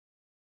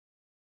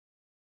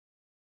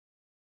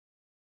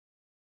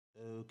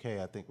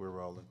Okay, I think we're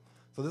rolling.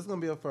 So this is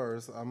gonna be a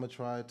first. I'm gonna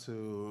try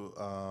to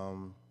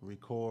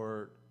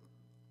record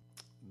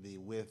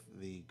with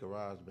the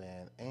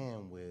GarageBand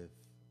and with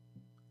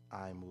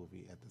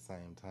iMovie at the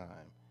same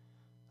time.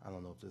 I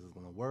don't know if this is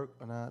gonna work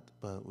or not,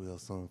 but we'll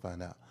soon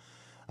find out.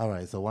 All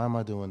right. So why am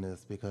I doing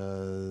this?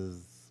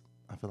 Because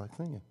I feel like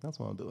singing. That's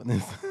why I'm doing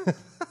this.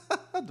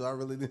 Do I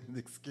really need an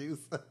excuse?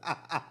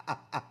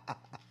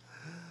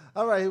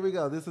 All right, here we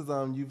go. This is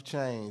 "You've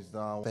Changed,"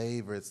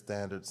 favorite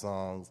standard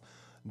songs,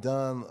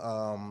 done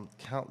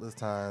countless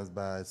times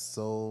by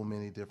so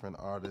many different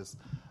artists.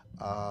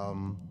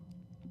 Um,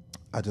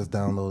 I just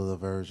downloaded the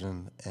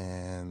version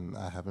and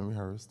I haven't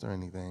rehearsed or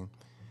anything,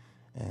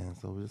 and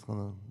so we're just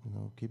gonna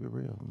keep it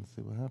real and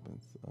see what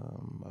happens.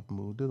 I've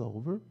moved it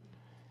over,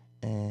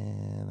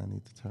 and I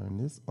need to turn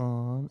this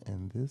on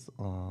and this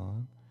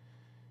on,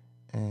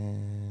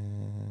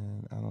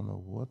 and I don't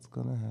know what's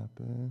gonna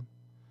happen.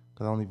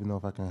 I don't even know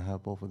if I can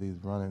have both of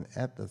these running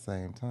at the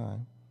same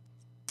time.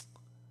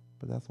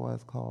 But that's why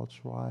it's called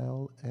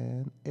trial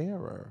and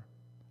error.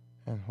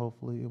 And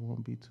hopefully it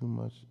won't be too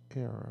much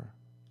error.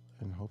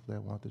 And hopefully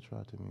I won't have to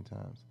try too many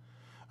times.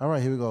 All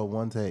right, here we go.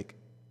 One take.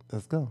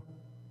 Let's go.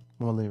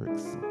 More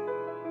lyrics.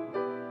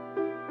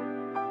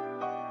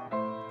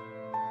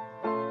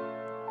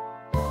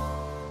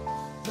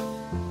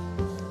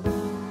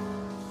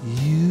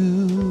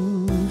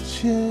 You've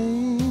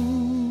changed.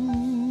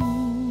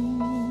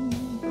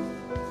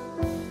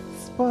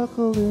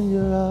 Sparkle in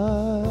your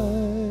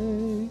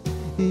eye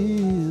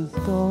is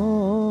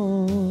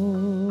gone.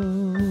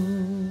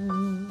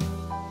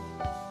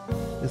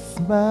 Your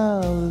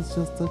smile is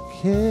just a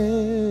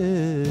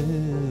careless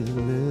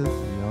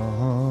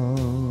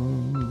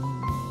yawn.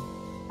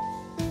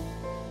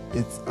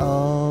 It's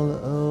all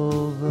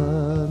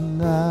over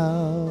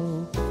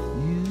now.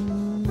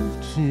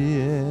 You've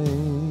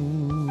changed.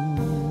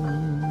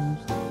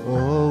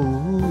 Oh,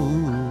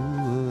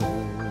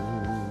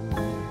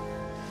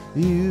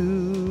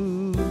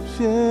 you've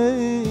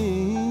changed.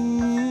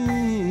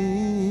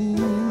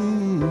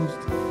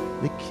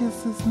 Your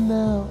kisses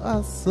now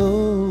are so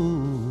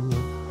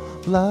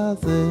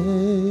blasé.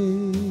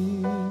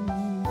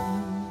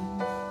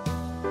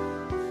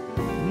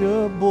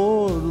 You're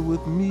bored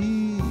with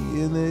me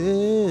in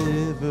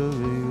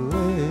every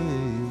way.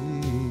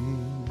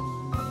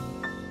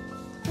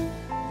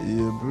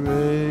 You're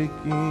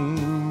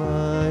breaking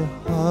my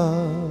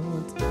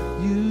heart.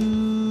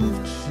 You've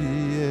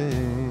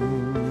changed.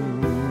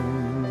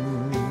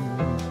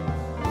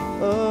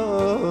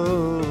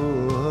 Oh,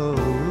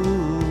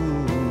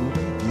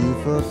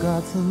 you've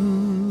forgotten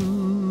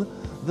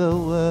the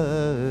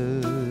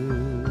words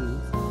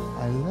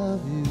I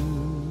love you.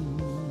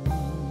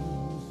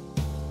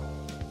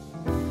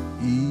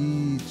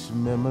 Each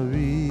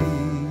memory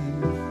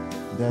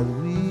that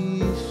we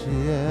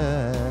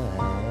share,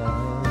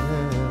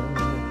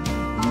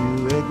 you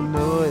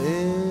ignore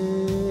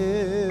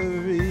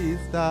every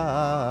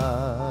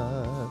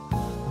star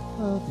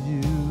of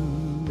you.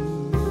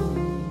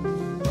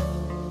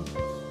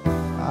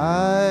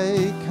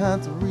 I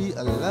can't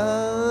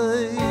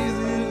realize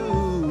you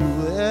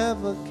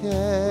ever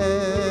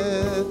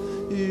cared.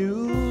 You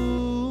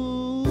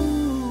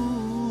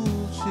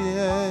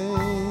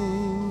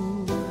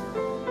changed.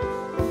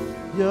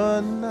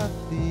 You're not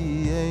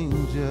the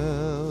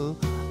angel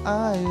I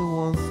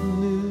once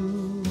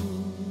knew.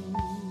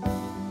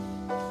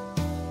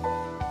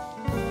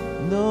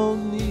 No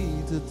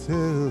need to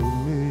tell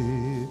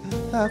me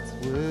that's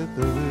where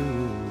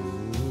through.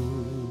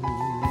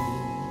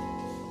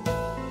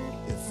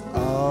 It's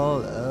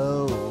all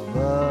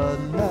over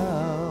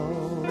now.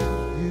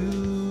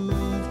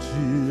 You've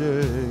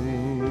changed.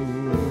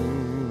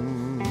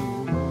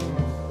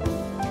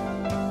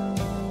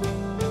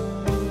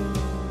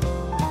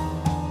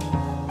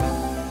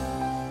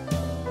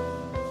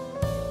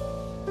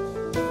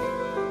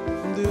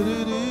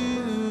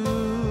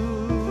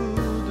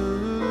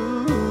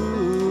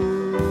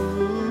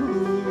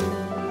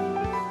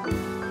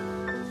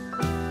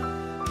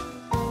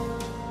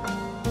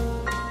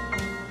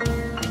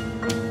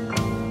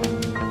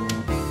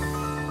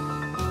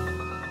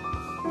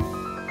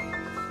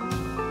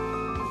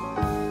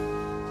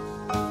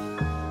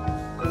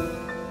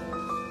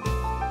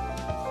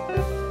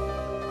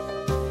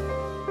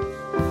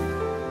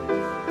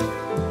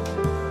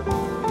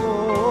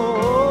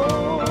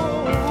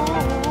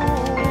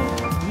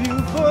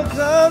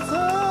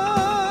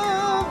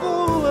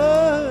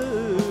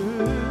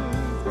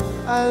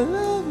 I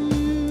love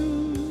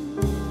you.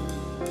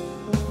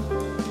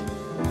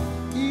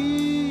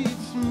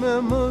 Each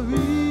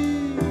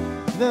memory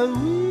that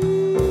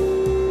we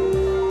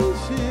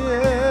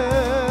share,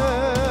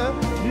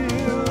 you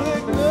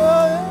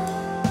ignore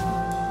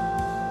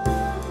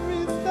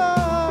every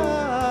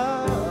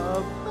star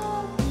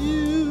of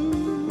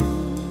you.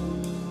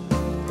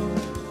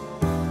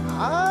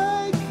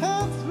 I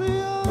can't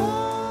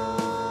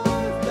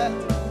realize that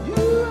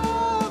you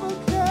ever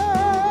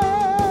cared.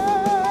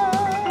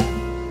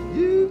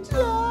 You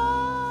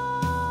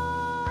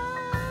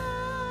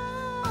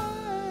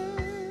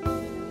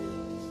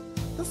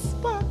just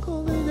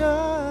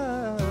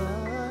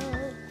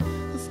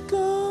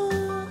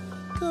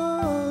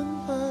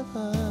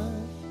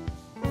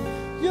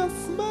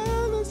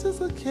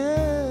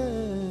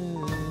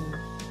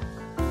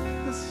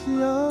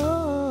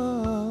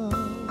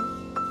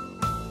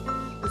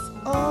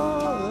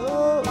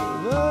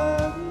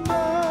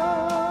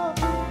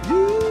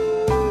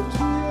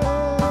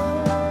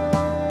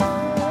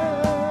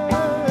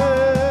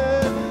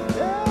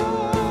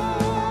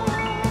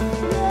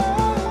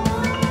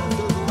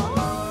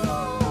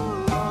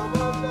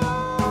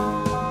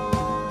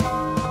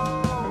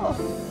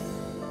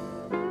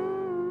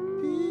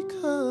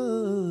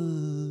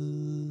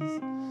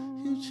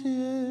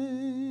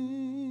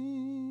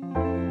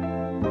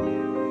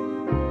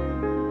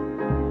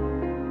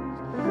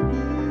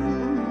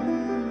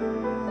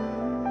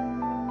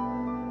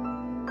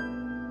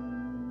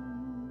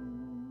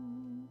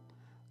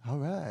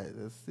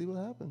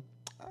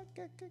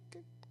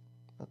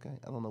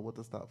what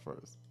to stop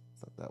first.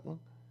 Stop that one.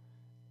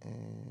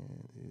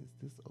 And is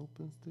this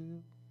open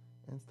still?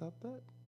 And stop that.